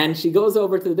 And she goes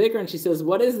over to the baker and she says,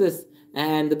 "What is this?"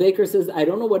 And the baker says, "I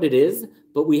don't know what it is,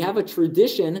 but we have a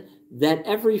tradition that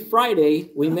every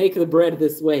Friday we make the bread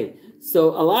this way." So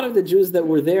a lot of the Jews that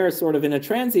were there sort of in a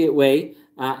transient way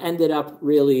ended up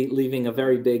really leaving a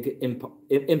very big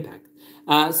impact.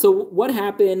 So what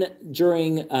happened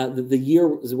during the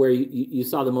years where you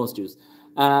saw the most Jews?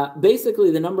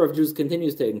 Basically, the number of Jews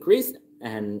continues to increase.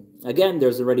 And again,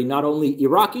 there's already not only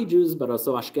Iraqi Jews, but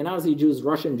also Ashkenazi Jews,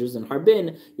 Russian Jews in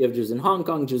Harbin. You have Jews in Hong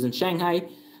Kong, Jews in Shanghai.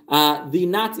 The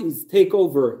Nazis take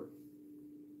over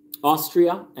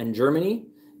Austria and Germany,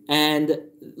 and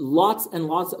lots and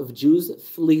lots of Jews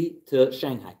flee to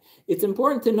Shanghai. It's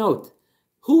important to note,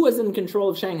 who was in control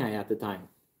of Shanghai at the time?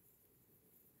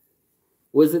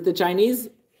 Was it the Chinese?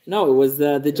 No, it was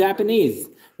the Japanese.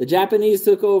 The Japanese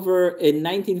took over in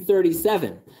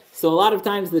 1937. So a lot of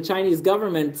times the Chinese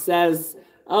government says,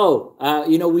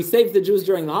 we saved the Jews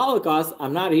during the Holocaust.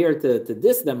 I'm not here to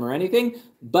diss them or anything,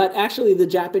 but actually the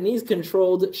Japanese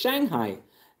controlled Shanghai.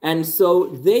 And so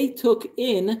they took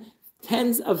in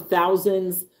tens of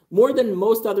thousands, more than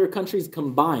most other countries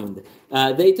combined.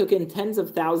 They took in tens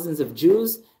of thousands of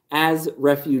Jews as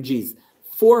refugees.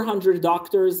 400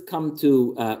 doctors come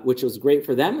to, which was great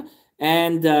for them.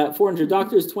 And 400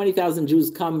 doctors, 20,000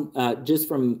 Jews come just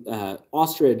from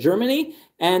Austria, Germany,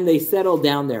 and they settle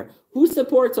down there. Who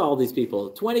supports all these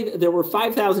people? There were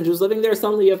 5,000 Jews living there.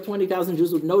 Suddenly you have 20,000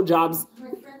 Jews with no jobs.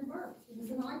 My friend Bert, he was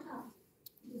an icon.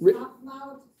 He was not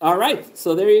allowed. All right,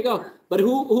 so there you go. But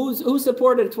who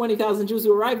supported 20,000 Jews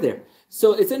who arrived there?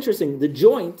 So it's interesting. The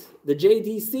Joint, the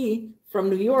JDC from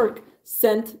New York,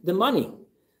 sent the money.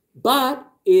 But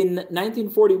in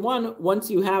 1941,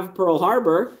 once you have Pearl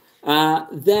Harbor,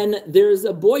 then there's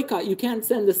a boycott. You can't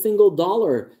send a single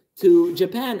dollar to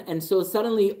Japan. And so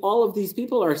suddenly all of these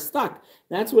people are stuck.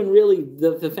 That's when really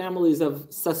the families of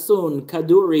Sassoon,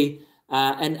 Kaduri,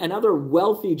 and other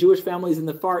wealthy Jewish families in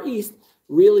the Far East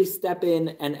really step in.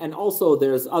 And also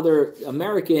there's other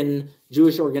American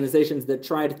Jewish organizations that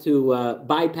tried to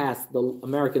bypass the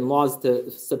American laws to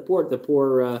support the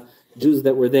poor Jews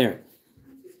that were there.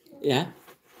 Yeah?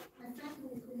 My friend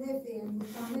who lived there and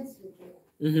was on mitzvah there,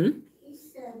 Mm-hmm. he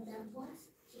said that once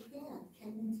Japan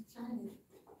came into China,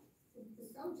 the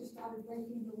soldiers started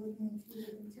breaking the women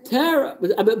into Terror,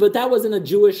 but that wasn't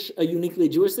a uniquely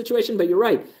Jewish situation. But you're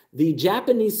right. The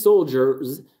Japanese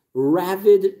soldiers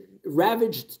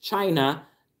ravaged China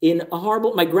in a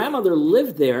horrible. My grandmother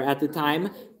lived there at the time,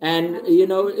 and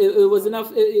it was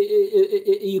enough.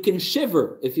 You can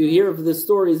shiver if you hear of the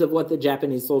stories of what the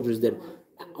Japanese soldiers did.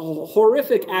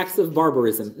 Horrific acts of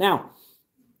barbarism. Now,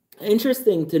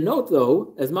 interesting to note,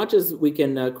 though, as much as we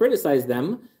can criticize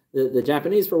them, the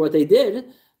Japanese, for what they did,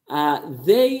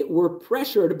 they were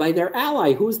pressured by their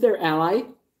ally. Who's their ally?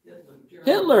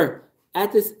 Hitler.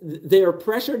 They are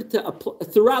pressured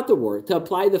throughout the war to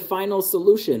apply the final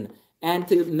solution and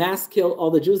to mass kill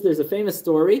all the Jews. There's a famous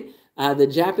story. The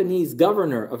Japanese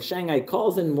governor of Shanghai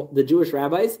calls in the Jewish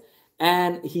rabbis,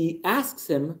 and he asks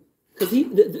him,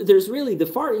 because there's really, the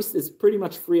Far East is pretty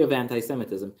much free of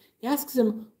anti-Semitism. He asks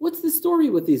him, what's the story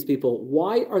with these people?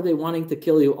 Why are they wanting to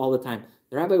kill you all the time?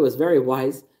 The rabbi was very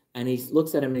wise, and he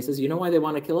looks at him and he says, you know why they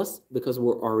want to kill us? Because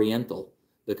we're Oriental.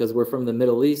 Because we're from the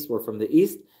Middle East, we're from the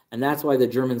East, and that's why the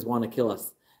Germans want to kill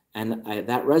us. And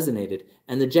that resonated.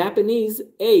 And the Japanese,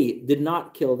 did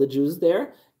not kill the Jews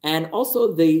there, and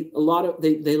also they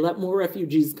let more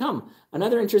refugees come.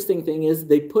 Another interesting thing is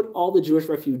they put all the Jewish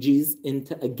refugees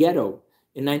into a ghetto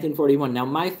in 1941. Now,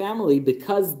 my family,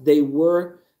 because they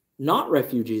were not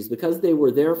refugees, because they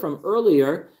were there from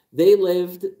earlier, they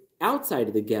lived outside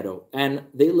of the ghetto, and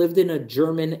they lived in a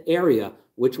German area,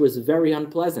 which was very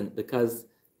unpleasant because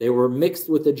they were mixed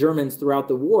with the Germans throughout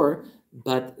the war,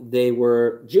 but they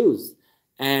were Jews.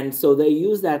 And so they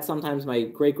used that. Sometimes my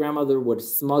great-grandmother would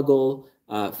smuggle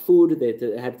food.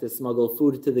 They had to smuggle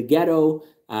food to the ghetto.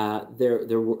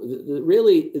 There were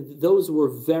really, those were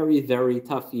very, very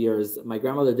tough years. My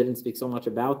grandmother didn't speak so much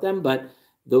about them, but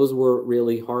those were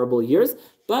really horrible years.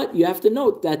 But you have to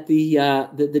note that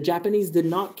the Japanese did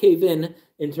not cave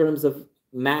in terms of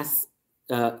mass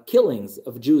killings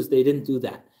of Jews. They didn't do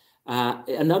that.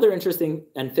 Another interesting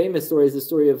and famous story is the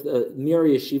story of the Mir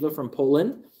Yeshiva from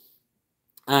Poland.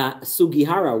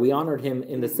 Sugihara, we honored him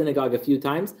in the synagogue a few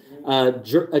times.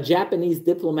 A Japanese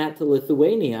diplomat to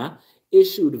Lithuania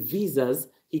issued visas.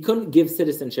 He couldn't give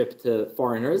citizenship to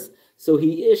foreigners, so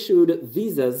he issued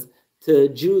visas to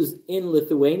Jews in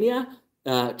Lithuania,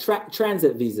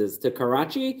 transit visas to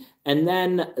Karachi, and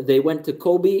then they went to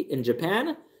Kobe in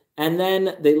Japan, and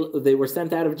then they were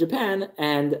sent out of Japan,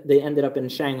 and they ended up in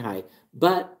Shanghai.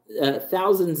 But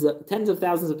tens of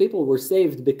thousands of people were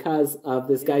saved because of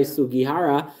this guy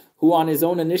Sugihara, who on his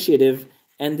own initiative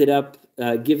ended up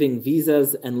giving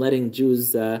visas and letting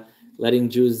Jews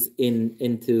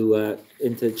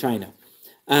into China.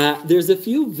 There's a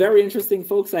few very interesting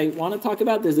folks I want to talk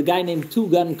about. There's a guy named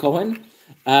Tugun Cohen,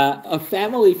 a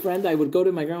family friend. I would go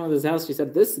to my grandmother's house. She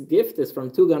said, this gift is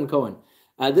from Tugun Cohen.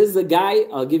 This is a guy,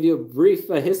 I'll give you a brief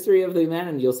history of the man,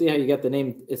 and you'll see how you get the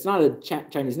name. It's not a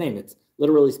Chinese name, it's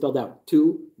literally spelled out,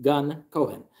 Two-Gun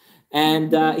Cohen.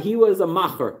 And he was a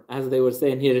macher, as they would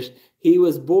say in Yiddish. He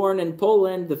was born in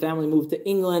Poland. The family moved to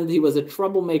England. He was a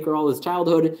troublemaker all his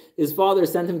childhood. His father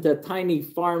sent him to a tiny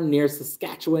farm near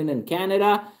Saskatchewan in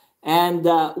Canada. And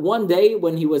one day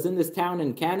when he was in this town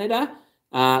in Canada,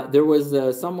 there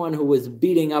was someone who was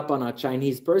beating up on a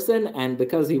Chinese person. And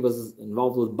because he was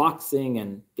involved with boxing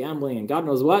and gambling and God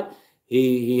knows what,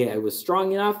 he was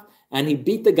strong enough and he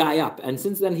beat the guy up. And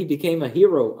since then, he became a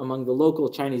hero among the local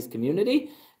Chinese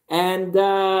community. And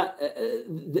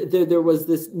there was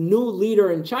this new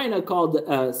leader in China called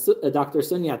Dr.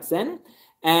 Sun Yat-sen,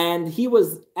 and he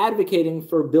was advocating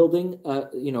for building,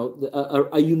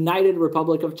 a united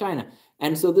Republic of China.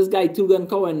 And so this guy, Two-Gun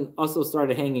Cohen, also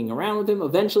started hanging around with him.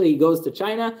 Eventually, he goes to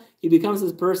China. He becomes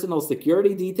his personal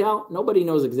security detail. Nobody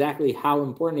knows exactly how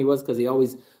important he was because he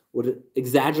always would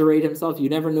exaggerate himself. You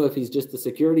never knew if he's just a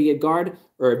security guard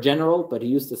or a general, but he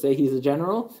used to say he's a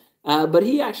general. But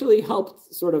he actually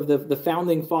helped sort of the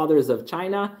founding fathers of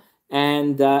China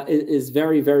and is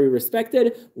very, very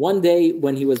respected. One day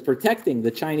when he was protecting the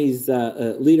Chinese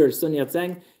leader Sun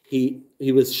Yat-sen,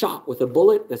 he was shot with a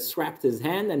bullet that scrapped his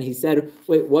hand, and he said,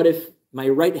 wait, what if my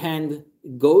right hand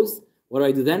goes? What do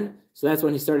I do then? So that's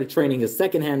when he started training his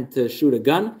second hand to shoot a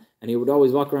gun, and he would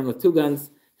always walk around with two guns,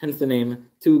 hence the name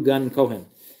Two-Gun Cohen.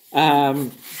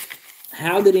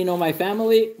 How did he know my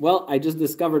family? Well, I just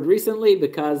discovered recently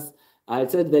because it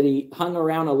said that he hung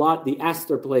around a lot the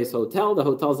Astor Place Hotel, the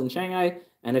hotels in Shanghai.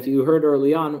 And if you heard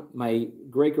early on, my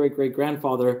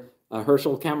great-great-great-grandfather,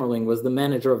 Herschel Kammerling, was the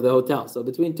manager of the hotel. So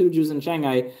between two Jews in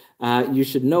Shanghai, you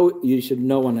should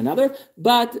know one another.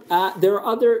 But there are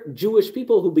other Jewish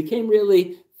people who became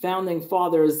really founding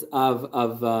fathers of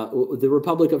the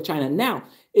Republic of China. Now,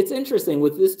 it's interesting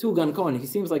with this Two-Gun Cohen, he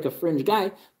seems like a fringe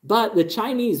guy, but the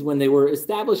Chinese, when they were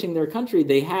establishing their country,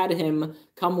 they had him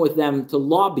come with them to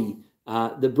lobby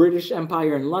the British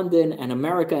Empire in London and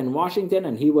America in Washington.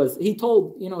 And he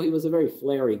told, he was a very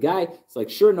flary guy. It's like,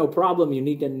 sure, no problem. You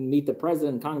need to meet the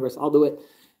president, Congress, I'll do it.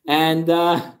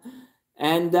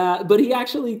 But he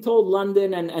actually told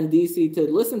London and DC to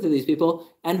listen to these people.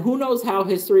 And who knows how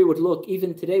history would look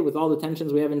even today with all the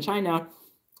tensions we have in China,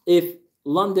 if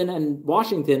London and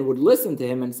Washington would listen to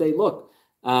him and say, look,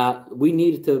 we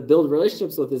need to build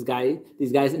relationships with these guys.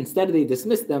 Instead, they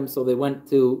dismissed them, so they went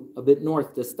to a bit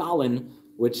north to Stalin,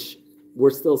 which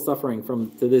we're still suffering from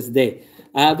to this day.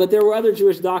 But there were other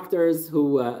Jewish doctors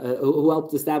who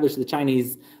helped establish the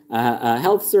Chinese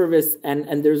health service,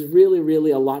 and there's really, really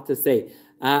a lot to say.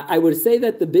 I would say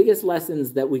that the biggest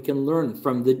lessons that we can learn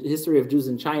from the history of Jews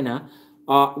in China,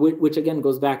 which again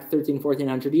goes back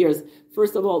 1400 years.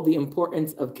 First of all, the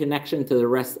importance of connection to the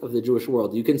rest of the Jewish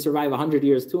world. You can survive 100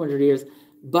 years, 200 years,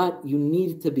 but you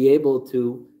need to be able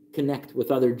to connect with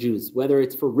other Jews, whether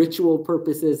it's for ritual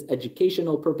purposes,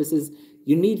 educational purposes.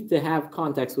 You need to have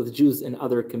contacts with Jews in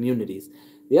other communities.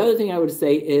 The other thing I would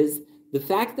say is the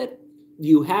fact that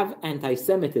you have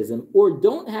anti-Semitism or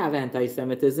don't have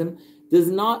anti-Semitism does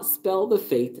not spell the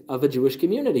fate of a Jewish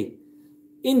community.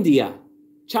 India,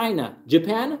 China,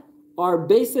 Japan are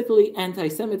basically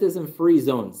anti-Semitism-free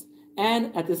zones.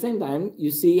 And at the same time,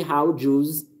 you see how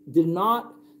Jews did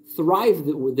not thrive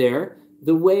there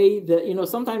the way that,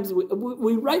 sometimes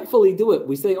we rightfully do it.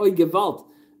 We say, oy Gewalt,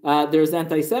 there's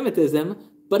anti-Semitism,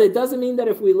 but it doesn't mean that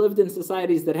if we lived in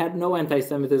societies that had no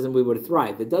anti-Semitism, we would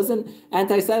thrive.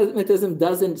 Anti-Semitism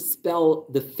doesn't spell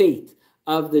the fate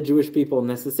of the Jewish people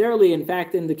necessarily. In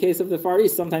fact, in the case of the Far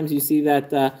East, sometimes you see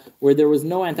that where there was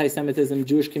no anti-Semitism,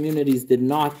 Jewish communities did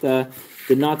not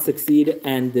succeed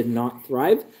and did not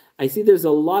thrive. I see there's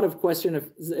a lot of questions.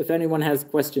 If anyone has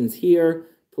questions here,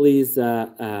 please.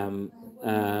 But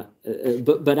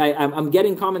I'm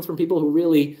getting comments from people who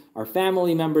really are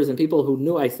family members and people who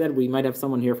knew. I said we might have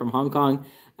someone here from Hong Kong.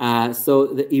 So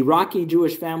the Iraqi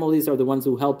Jewish families are the ones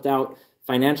who helped out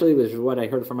financially, which is what I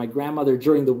heard from my grandmother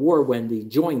during the war when the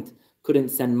Joint couldn't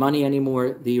send money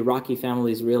anymore. The Iraqi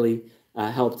families really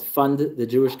helped fund the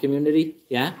Jewish community.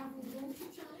 Yeah.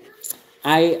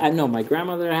 I know my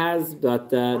grandmother has, but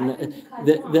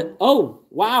oh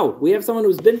wow, we have someone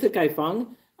who's been to Kaifeng.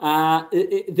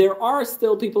 There are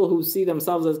still people who see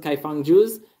themselves as Kaifeng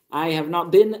Jews. I have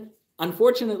not been.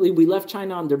 Unfortunately, we left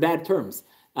China under bad terms.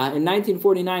 In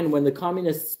 1949, when the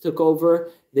communists took over,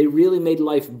 they really made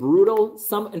life brutal.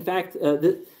 In fact,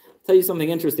 tell you something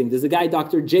interesting. There's a guy,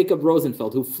 Dr. Jacob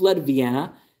Rosenfeld, who fled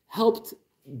Vienna, helped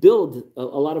build a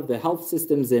lot of the health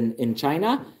systems in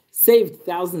China, saved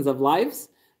thousands of lives,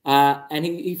 and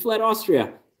he fled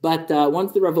Austria. But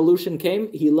once the revolution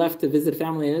came, he left to visit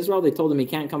family in Israel. They told him he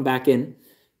can't come back in.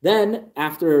 Then,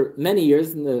 after many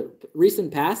years, in the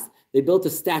recent past, they built a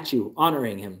statue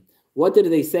honoring him. What did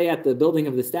they say at the building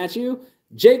of the statue?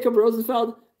 Jacob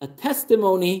Rosenfeld, a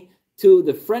testimony to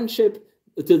the friendship,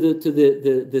 to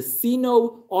the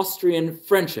Sino-Austrian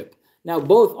friendship. Now,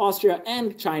 both Austria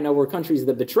and China were countries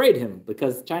that betrayed him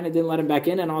because China didn't let him back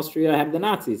in and Austria had the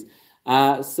Nazis.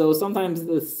 So sometimes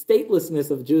the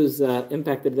statelessness of Jews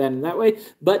impacted them in that way.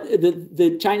 But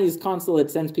the Chinese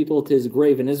consulate sends people to his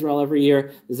grave in Israel every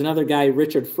year. There's another guy,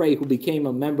 Richard Frey, who became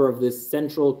a member of this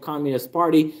Central Communist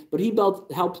Party, but he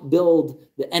helped build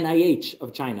the NIH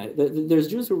of China. There's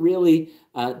Jews who really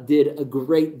did a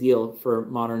great deal for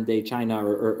modern day China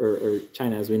or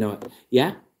China as we know it.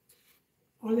 Yeah?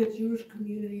 Are there Jewish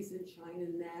communities in China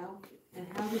now? And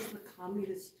how does the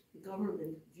communist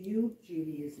government view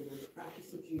Judaism and the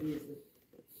practice of Judaism?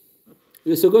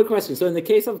 So good question. So in the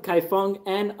case of Kaifeng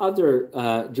and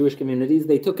other Jewish communities,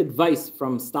 they took advice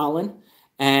from Stalin.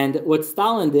 And what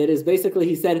Stalin did is basically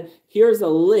he said, here's a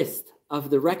list of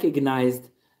the recognized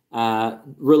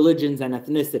religions and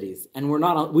ethnicities. And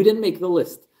we didn't make the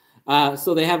list.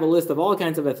 So they have a list of all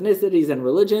kinds of ethnicities and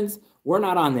religions. We're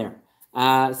not on there.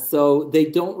 So they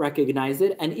don't recognize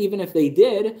it. And even if they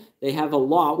did, they have a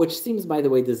law, which seems, by the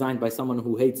way, designed by someone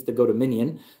who hates to go to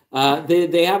Minyan.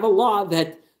 They have a law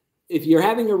that if you're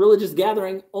having a religious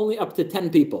gathering, only up to 10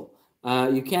 people.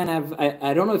 You can't have,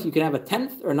 I don't know if you can have a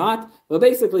 10th or not, but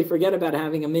basically forget about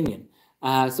having a Minyan.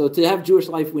 So to have Jewish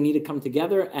life, we need to come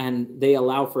together, and they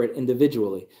allow for it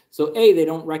individually. So A, they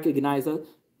don't recognize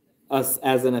us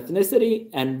as an ethnicity,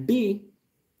 and B,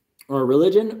 or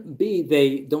religion, B,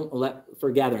 they don't let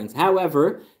for gatherings.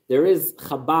 However, there is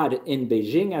Chabad in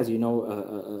Beijing, as you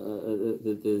know,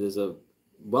 there's a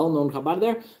well-known Chabad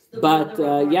there. But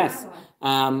yes,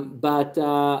 but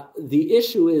the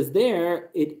issue is there.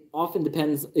 It often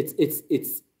depends.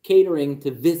 It's catering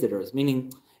to visitors,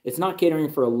 meaning it's not catering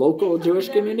for a local Jewish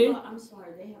community. I'm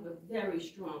sorry, they have a very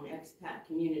strong expat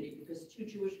community because two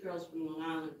Jewish girls from Long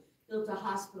Island built a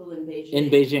hospital in Beijing. In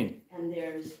Beijing, and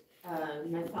there's.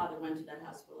 My father went to that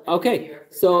hospital. Okay,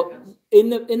 so in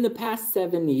the past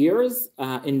 7 years,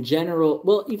 in general,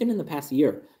 well, even in the past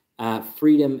year,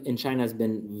 freedom in China has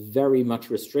been very much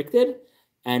restricted,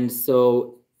 and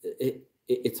so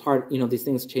it's hard. You know, these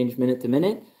things change minute to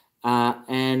minute,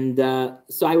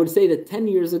 so I would say that 10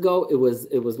 years ago it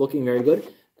was looking very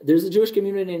good. There's a Jewish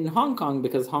community in Hong Kong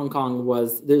because Hong Kong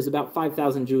there's about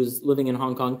 5,000 Jews living in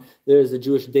Hong Kong. There's a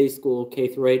Jewish day school,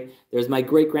 K-8. There's my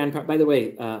great-grandparents, by the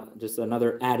way, just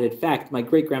another added fact, my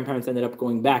great-grandparents ended up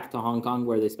going back to Hong Kong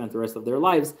where they spent the rest of their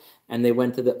lives, and they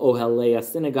went to the Ohel Leah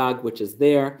synagogue, which is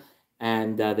there,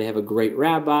 and they have a great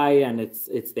rabbi, and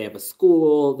they have a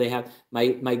school. They have,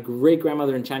 my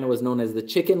great-grandmother in China was known as the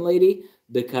chicken lady,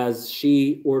 because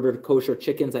she ordered kosher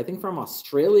chickens, I think from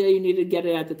Australia. You needed to get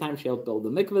it at the time. She helped build the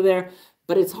mikveh there.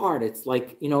 But it's hard. It's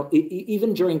like, you know,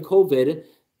 even during COVID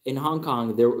in Hong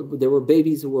Kong, there were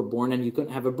babies who were born and you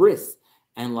couldn't have a bris.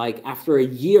 And like after a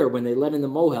year, when they let in the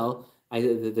mohel,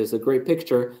 there's a great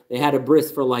picture, they had a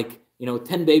bris for like,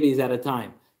 10 babies at a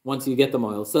time once you get the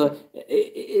mohel. So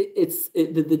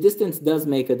the distance does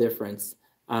make a difference.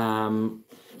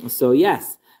 So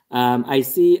yes. I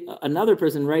see another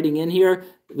person writing in here.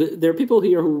 There are people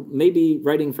here who may be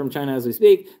writing from China as we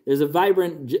speak. There's a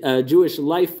vibrant Jewish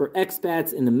life for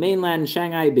expats in the mainland,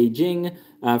 Shanghai, Beijing,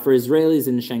 for Israelis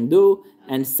in Chengdu,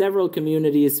 and several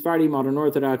communities, Sephardi, Modern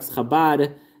Orthodox,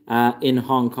 Chabad, in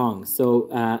Hong Kong. So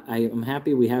I am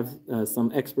happy we have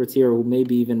some experts here who may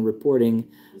be even reporting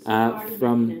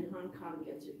from...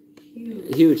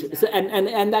 Huge. So,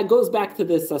 and that goes back to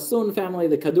the Sassoon family,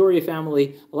 the Kaduri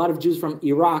family. A lot of Jews from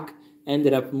Iraq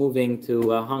ended up moving to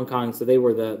Hong Kong, so they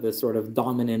were the sort of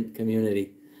dominant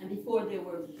community. And before there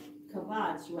were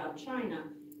Chabads throughout China,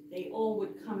 they all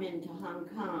would come into Hong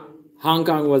Kong. Hong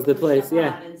Kong was the place,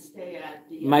 yeah. And stay at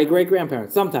the, my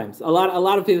great-grandparents, sometimes. A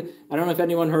lot of people, I don't know if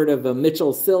anyone heard of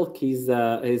Mitchell Silk. He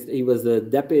was the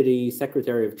Deputy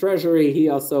Secretary of Treasury. He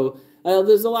also...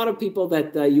 there's a lot of people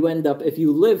that you end up if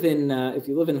you live in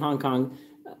Hong Kong.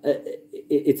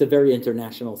 It's a very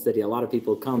international city. A lot of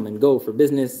people come and go for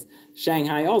business.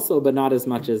 Shanghai also, but not as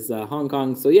much as Hong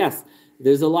Kong. So yes,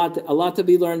 there's a lot to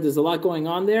be learned. There's a lot going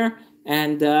on there,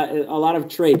 and a lot of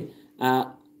trade.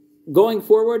 Going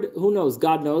forward, who knows?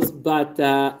 God knows. But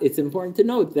it's important to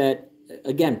note that,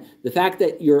 again, the fact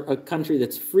that you're a country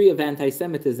that's free of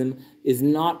anti-Semitism is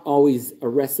not always a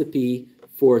recipe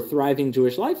for thriving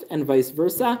Jewish life, and vice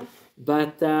versa.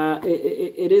 But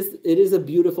it is a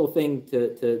beautiful thing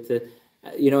to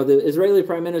The Israeli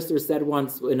Prime Minister said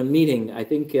once in a meeting, I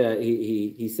think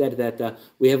he said that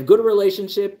we have good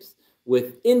relationships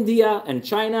with India and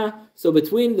China, so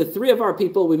between the three of our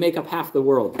people, we make up half the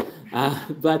world.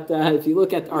 But if you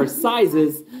look at our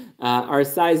sizes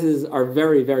are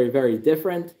very, very, very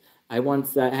different. I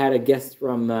once had a guest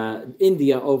from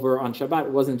India over on Shabbat,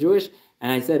 wasn't Jewish,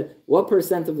 and I said, what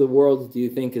percent of the world do you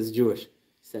think is Jewish? He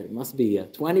said, it must be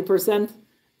 20%.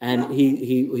 And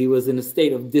he was in a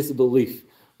state of disbelief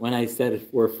when I said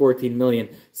we're 14 million.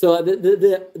 So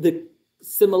the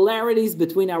similarities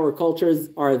between our cultures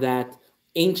are that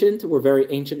we're very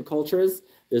ancient cultures.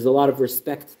 There's a lot of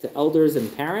respect to elders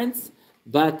and parents,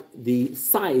 but the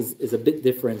size is a bit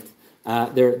different.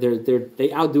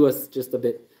 They outdo us just a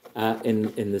bit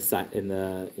in the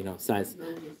size.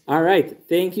 All right,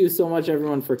 thank you so much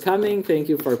everyone for coming. Thank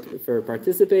you for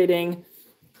participating.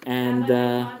 And my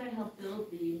father helped build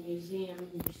the museum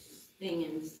thing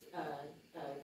in